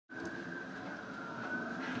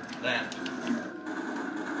Then.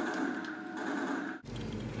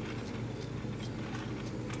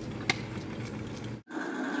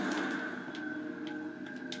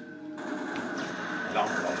 Long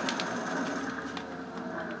ball.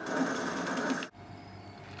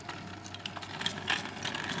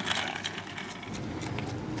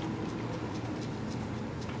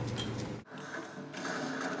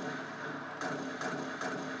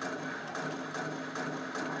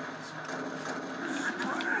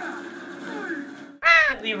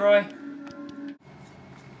 Leroy.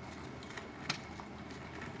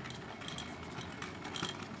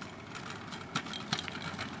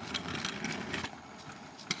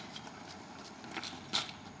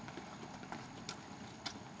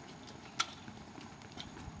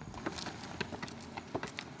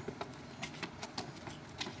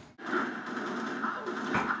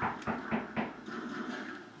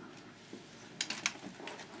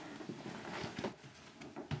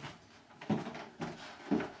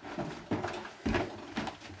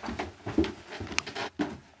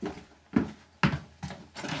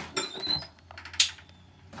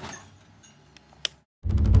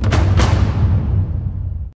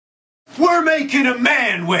 We're making a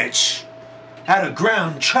man-witch out of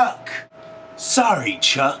ground chuck. Sorry,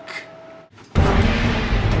 Chuck.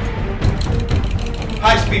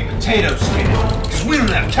 High-speed potato skin, because we don't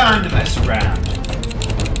have time to mess around.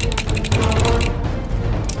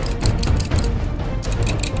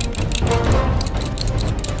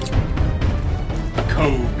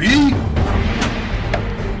 Kobe?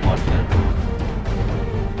 What then?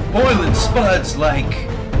 Boiling spuds like...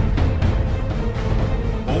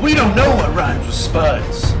 Well, we don't know what rhymes with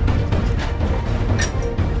spuds.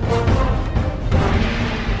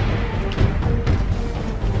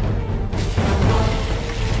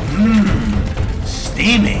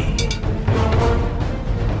 Steamy.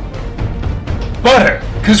 Butter,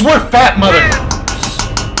 'cause we're fat mother...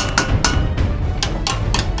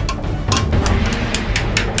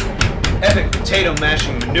 Epic potato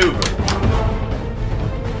mashing maneuver.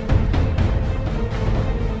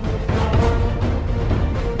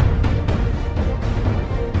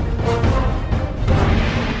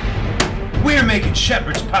 We're making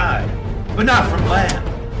shepherd's pie, but not from lamb.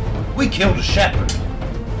 We killed a shepherd.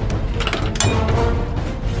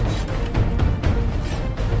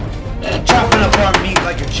 Chopping up our meat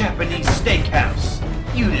like a Japanese steakhouse.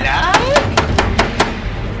 You like?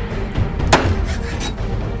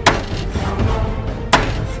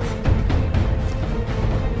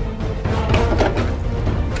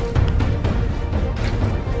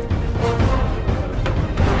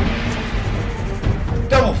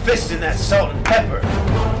 Double fisting that salt and pepper.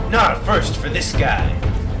 Not a first for this guy.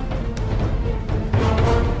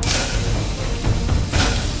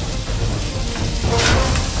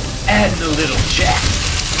 Adding a little jack.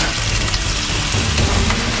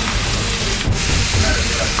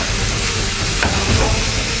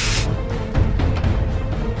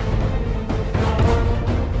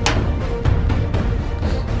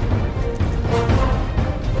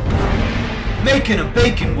 Making a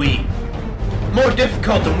bacon weave. More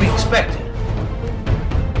difficult than we expected.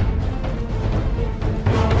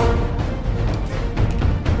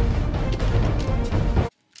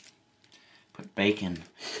 Put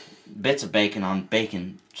bits of bacon on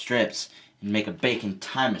bacon strips and make a bacon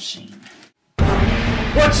time machine.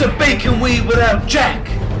 What's a bacon weave without jack?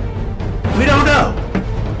 We don't know.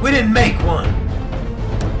 We didn't make one.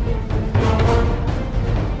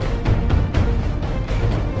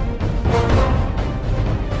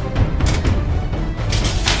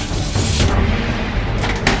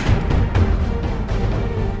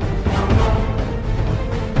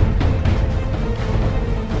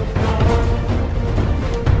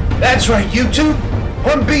 That's right, YouTube.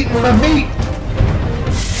 I'm beating my meat.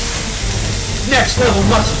 Next level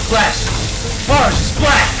muscle classic. Ours is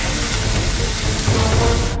black.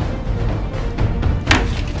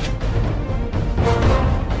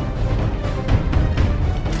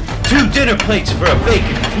 Two dinner plates for a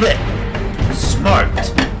bacon flip.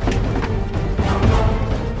 Smart.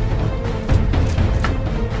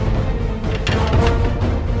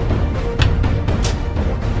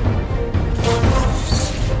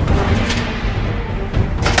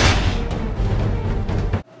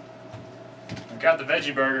 Got the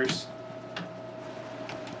veggie burgers.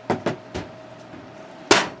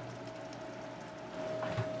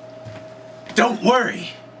 Don't worry.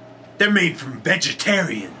 They're made from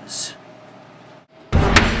vegetarians.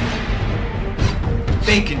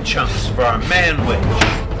 Bacon chunks for our man-witch.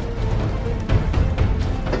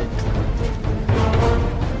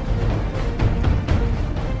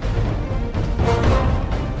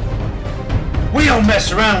 We don't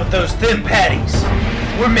mess around with those thin patties.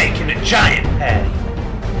 We're making a giant patty.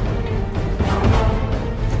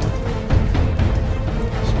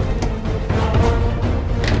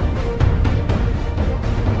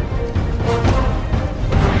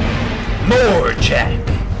 More Jack.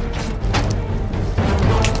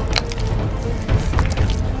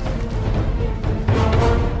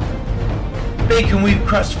 Bacon weave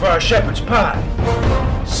crust for our shepherd's pie.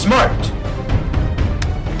 Smart.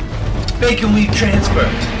 Bacon weave transfer.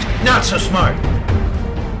 Not so smart.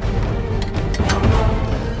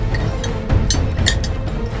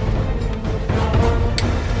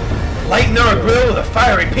 Lighten our grill with a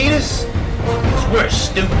fiery penis? Because we're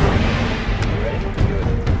stupid.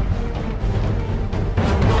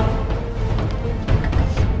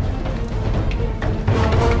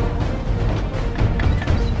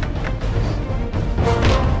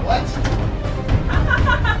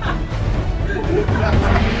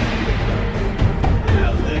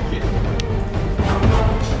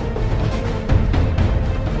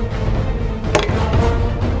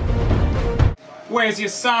 Where's your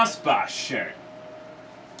sauce boss shirt?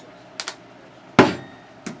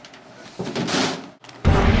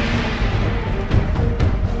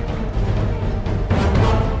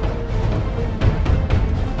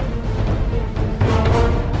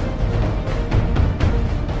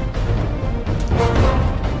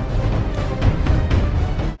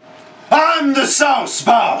 I'm the sauce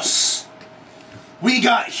boss. We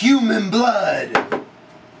got human blood.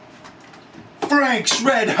 Frank's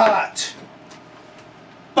Red Hot.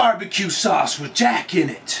 Barbecue sauce with Jack in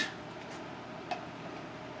it.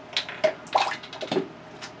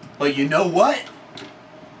 But you know what?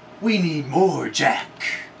 We need more Jack.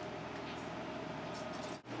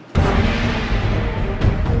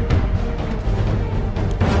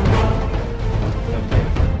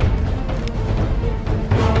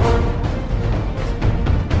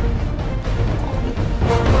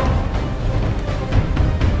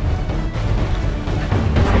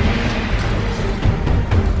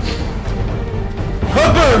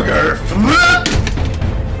 Burger flip!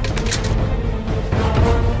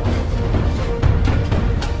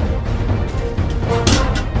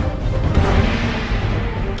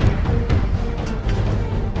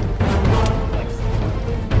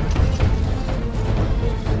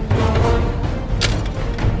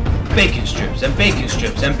 Bacon strips and bacon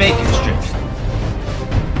strips and bacon strips.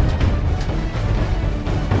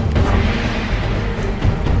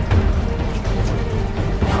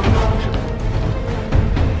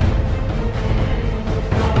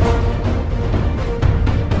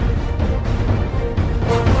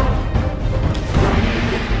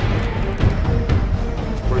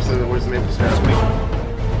 Where's the maple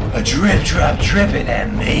syrup? A drip drop dripping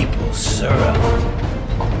and maple syrup.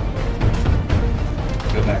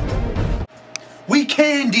 Go back. We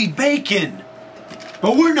candied bacon,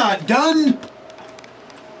 but we're not done.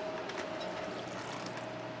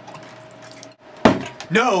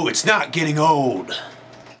 No, it's not getting old.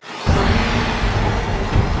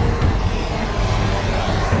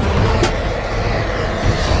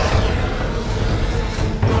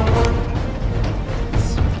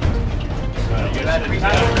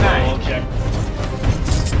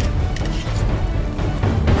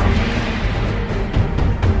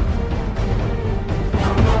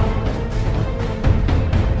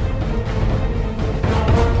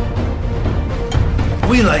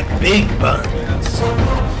 We like big buns.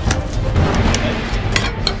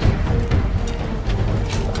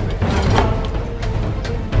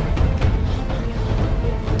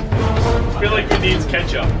 I feel like we need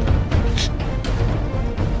ketchup.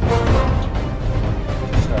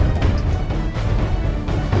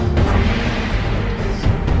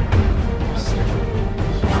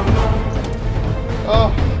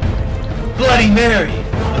 Oh, Bloody Mary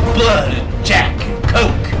with blood and Jack and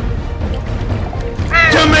Coke.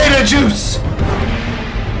 Tomato juice!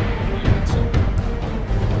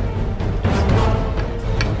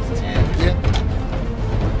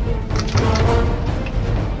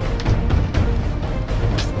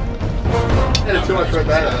 too much with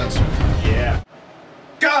that. Yeah.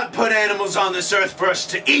 God put animals on this earth for us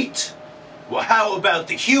to eat. Well, how about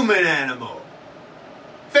the human animal?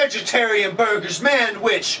 Vegetarian burgers,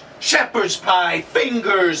 manwich, shepherd's pie,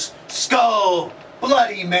 fingers, skull,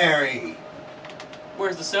 Bloody Mary.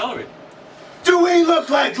 Where's the celery? Do we look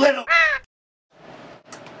like little...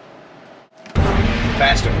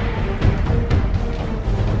 Faster.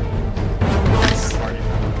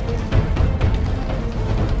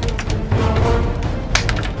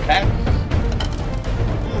 Okay.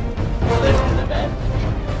 Is it bad?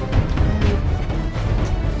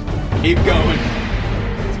 Keep going.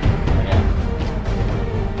 Okay.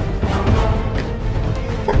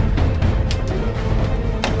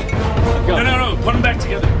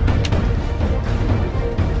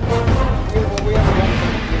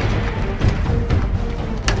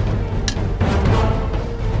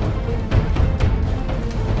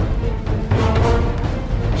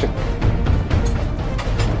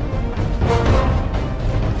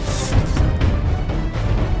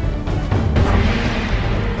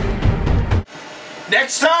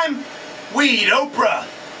 Next time, we eat Oprah.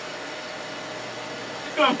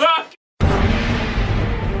 Come on.